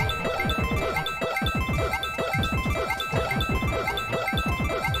times.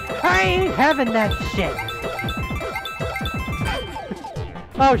 I ain't having that shit.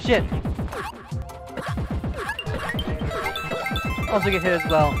 Oh shit. Also get hit as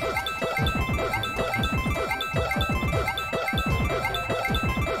well.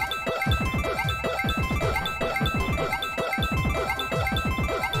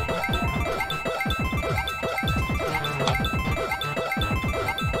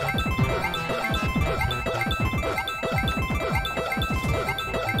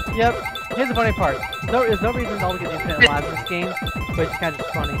 Yep. Here's the funny part. There's no reason at all to get the infinite lives in this game, but it's kind of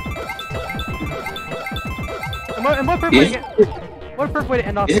just funny. And what perfect way to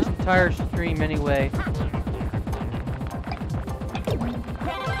end off this entire stream anyway.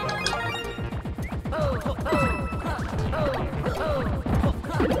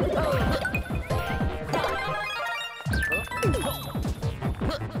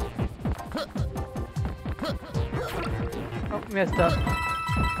 Oh, messed up.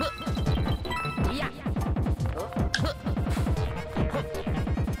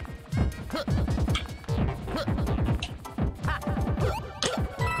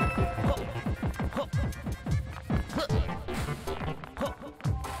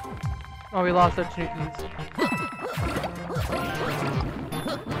 Oh, we lost our Chinookies.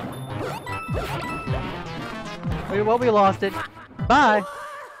 Well, we lost it. Bye!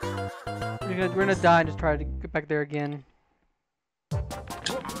 We're gonna die and just try to get back there again.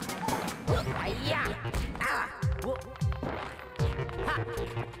 Hi-ya! Ah! Whoa.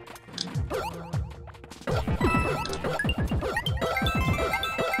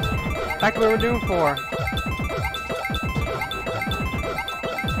 Back to what we're doing for.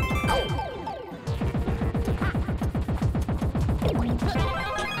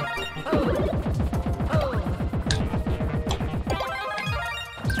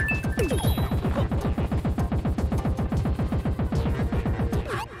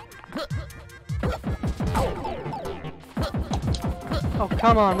 Oh,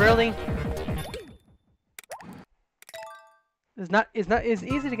 come on, really? It's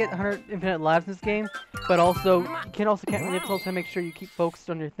easy to get 100 infinite lives in this game, but also you can't really have to make sure you keep focused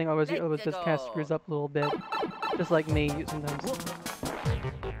on your thing, otherwise it just kind of screws up a little bit, just like me sometimes.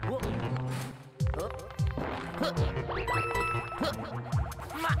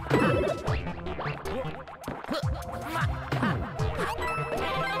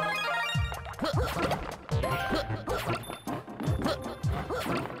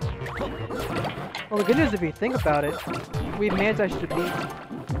 Well, the good news, if you think about it, we've managed to beat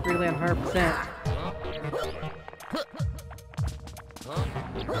 3d-land 100%.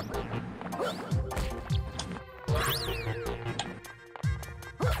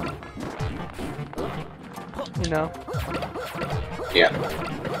 You know? Yeah.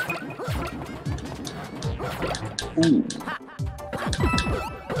 Ooh.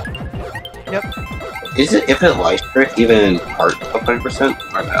 Yep. Is it infinite life strip even part of 100%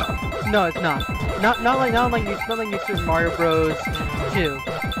 or no? No, it's not. Not like New Super Mario Bros. 2.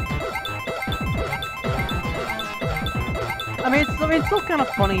 I mean, it's still kind of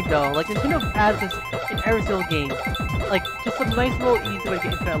funny though. Like Nintendo adds this in every single game. Like just some nice little easy way to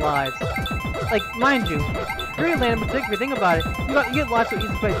get infinite lives. Like mind you, 3d-land in particular, if you think about it, you get lives so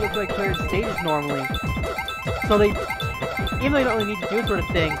easy by clearing stages normally. So they, even though you don't really need to do this sort of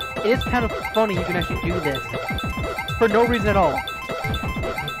thing, it is kind of funny you can actually do this for no reason at all.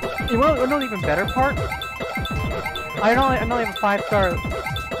 You know the even better part? I only have a 5-star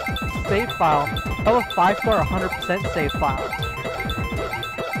save file. I have a 5-star 100% save file.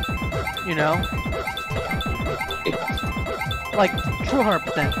 You know? Like, true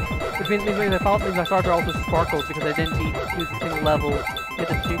 100%. Which means my stars are also sparkled because I didn't use a single level with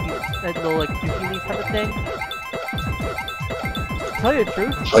the Snoopy, that little like Snoopy leaf type of thing. To tell you the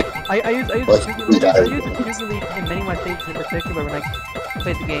truth, I use the Snoopy leaf in many of my saves in particular when I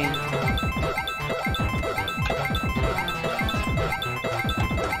played the game.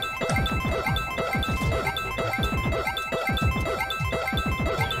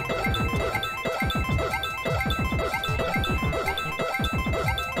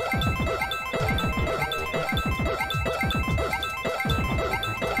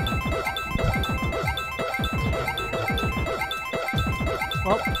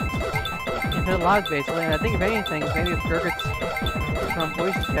 Well, infinite lives basically, and I think if anything, maybe if Gurgit's on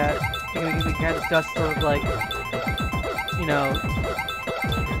voice chat, we can kind of discuss sort of like, you know,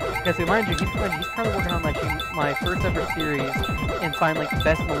 because mind you, he's currently working on my first ever series and find like the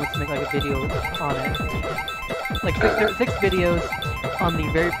best moments to make like a video on it. Like six videos on the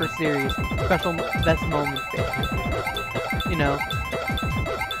very first series, special best moments, basically. You know.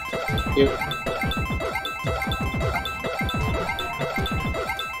 Yep.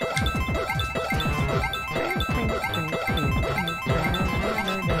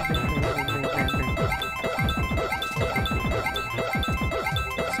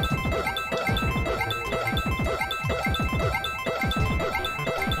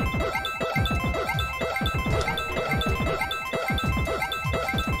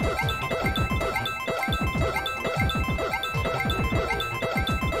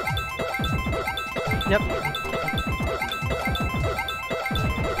 Yep.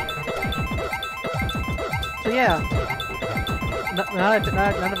 So yeah, now that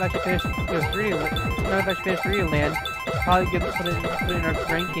I've actually finished 3D-land, probably put it in our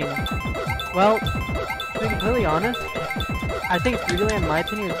ranking. Well, to be completely honest, I think 3D-land, in my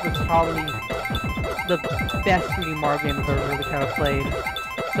opinion, was probably the best 3D Mario game I've ever really kind of played.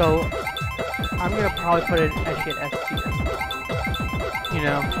 So I'm gonna probably put it actually at S tier. You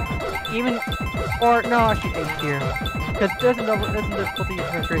know, or no, actually A tier, because there's some difficulty and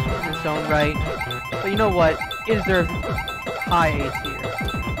frustration in its own right. But you know what? It deserves high A tier.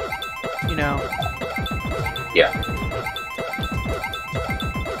 You know. Yeah.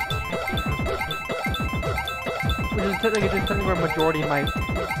 Which is technically where a majority of my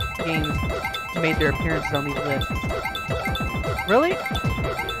games made their appearances on these lists. Really?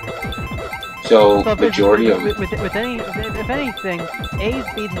 So, So if majority of with any if anything, A's,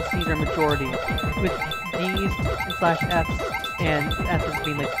 B's, and C's are majority, with D's and slash F's and S's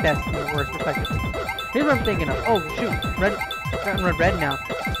being like best and worst respectively. Here's what I'm thinking of. Oh shoot, red now.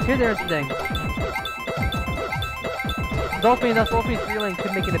 Here's the interesting thing. Ultimately 3D-land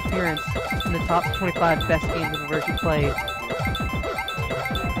could make an appearance in the top 25 best games I've ever actually played.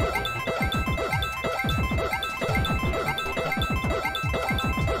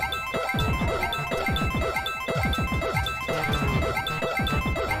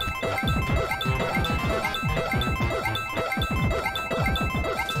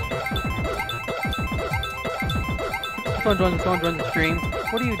 Someone joins the stream.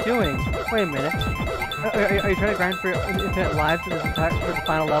 What are you doing? Wait a minute. Are you trying to grind for infinite lives for the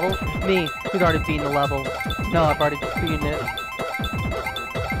final level? Me, who's already beaten the level. No, I've already beaten it.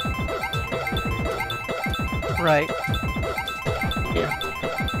 Right. yeah,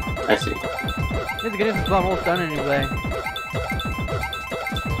 I see. It's good if it's almost done anyway.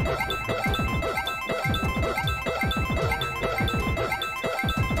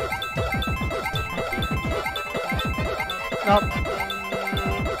 Nope.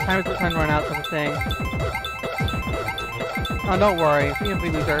 Time to run out sort of thing. Oh, don't worry. Even if we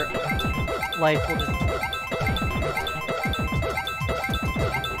lose our life, we'll just...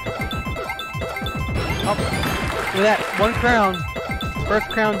 Oh, look at that. One crown. First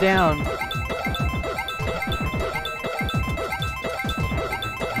crown down.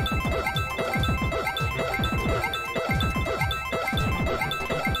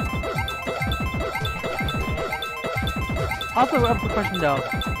 Also, I have a question though.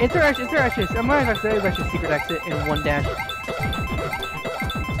 Is there actually, I'm wondering if there is actually a secret exit in 1-2.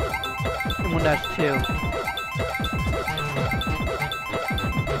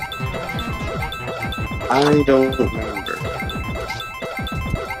 I don't remember.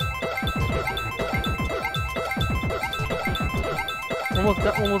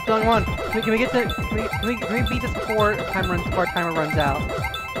 Almost done one. Can we get to, can we beat this before our timer runs out?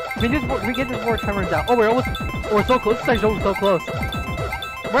 Can we get this before timer runs out? Oh, we're so close. This is actually so close.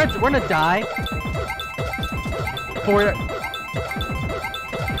 We're gonna die.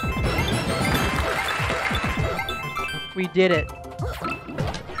 We did it.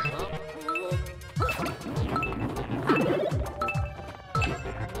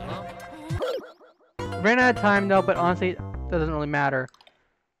 Ran out of time though, but honestly, that doesn't really matter.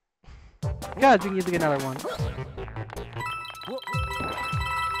 Guys, we can easily get another one.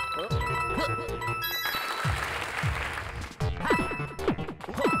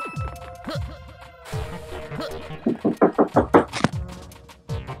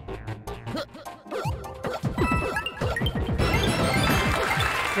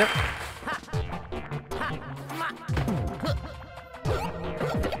 Yep.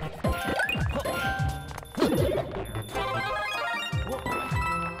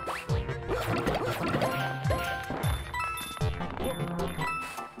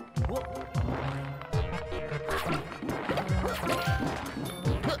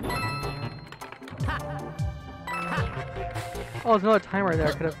 Oh, there's another timer there.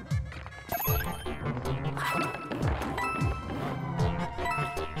 I could have.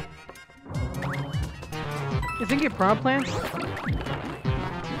 You think it prom plants?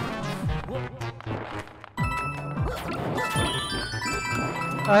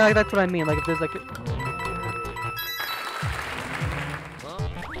 That's what I mean. Like if there's like.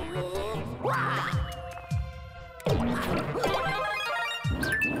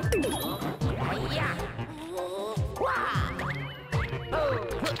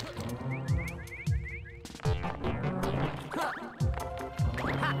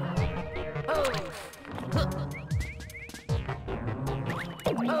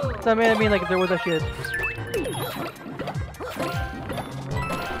 So I mean like if there was actually a...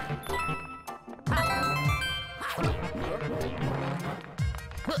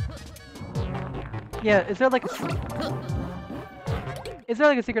 Yeah, is there like a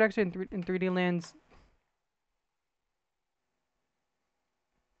secret exit in 3D-Land's?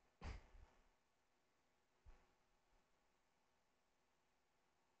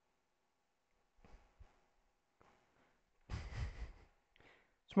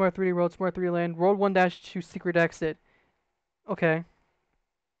 Smart 3D World, Smart 3D Land, World 1-2 secret exit. Okay.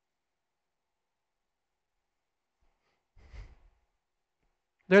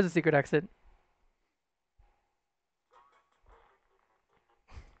 There's a secret exit.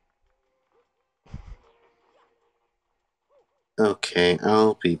 Okay,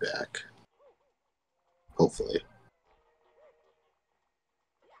 I'll be back. Hopefully.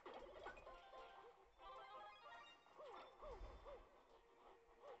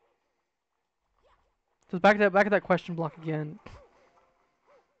 So back to that question block again.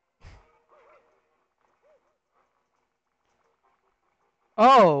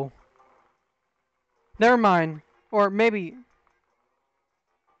 Oh. Never mind. Or maybe.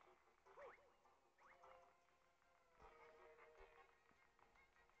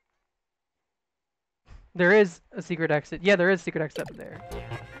 There is a secret exit. Yeah, there is a secret exit up there.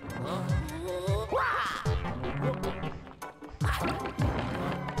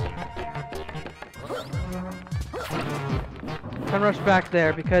 Don't rush back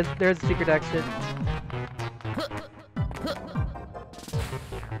there because there's a secret exit.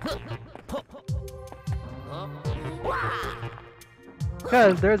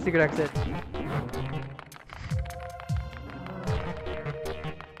 Because there's a secret exit.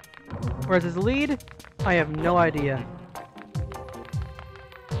 Where's his lead? I have no idea.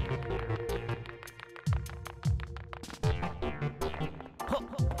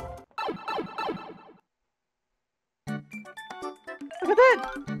 Look at that!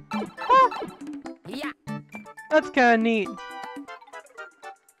 Ah! Yeah. That's kind of neat.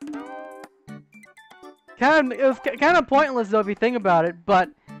 It was kind of pointless though if you think about it, but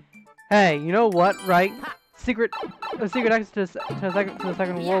hey, you know what, right? A secret exit to the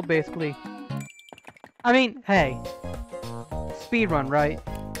second world, basically. I mean, hey, speedrun, right?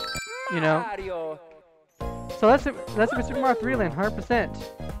 You know. Mario. So that's Super Mario 3D Land,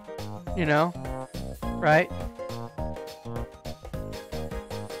 100%. You know, right?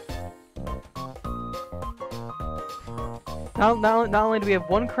 Not only do we have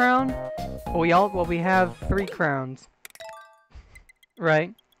 1 crown, but we have 3 crowns,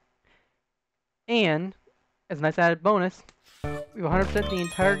 right? And as a nice added bonus, we 100% the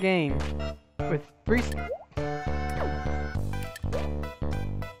entire game with 3.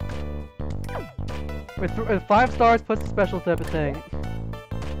 With 5 stars plus a special type of thing.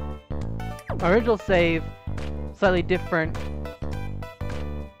 Our original save, slightly different.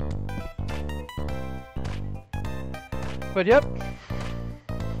 But yep.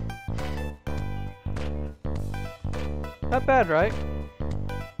 Not bad, right?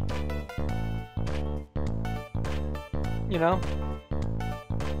 You know?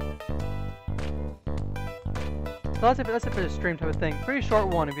 So that's it for the stream type of thing. Pretty short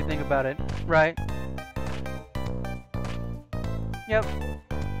one if you think about it, right? Yep.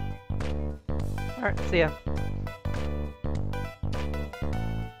 Alright, see ya.